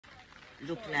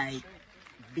look like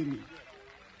Billy.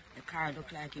 The car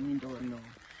look like him, he don't know.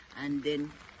 And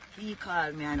then he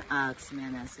called me and asked me,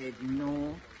 and I said,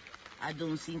 no, I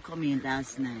don't see him come in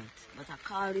last night. But I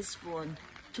called his phone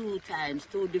 2 times,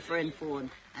 2 different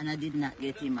phones, and I did not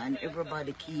get him. And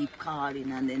everybody keep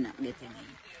calling and they're not getting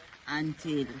him.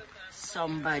 Until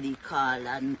somebody called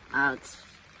and asked,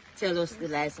 tell us the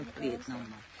license plate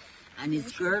number. And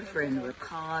his girlfriend will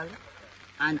call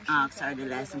and ask her the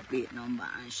license plate number,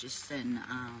 and she said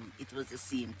it was the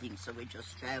same thing, so we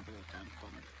just drive out and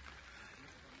come.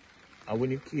 And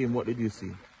when you came, what did you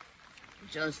see?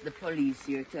 Just the police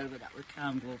here tell me that we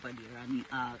can't go over there, and he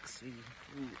asks me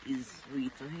who is we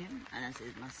to him, and I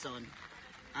said my son,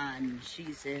 and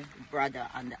she said brother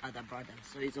and the other brother,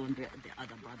 so he's under the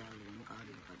other brother alone, God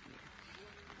over there.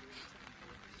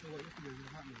 So what you feel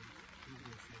is happening?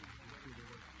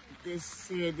 They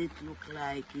said it looked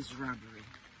like it's robbery.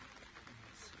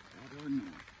 So I don't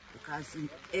know. Because he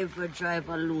ever drive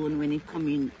alone when he come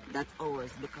in that hours,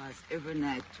 because every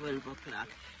night 12 o'clock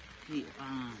he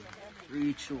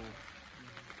reach home.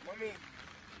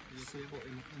 You say what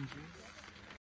in the country?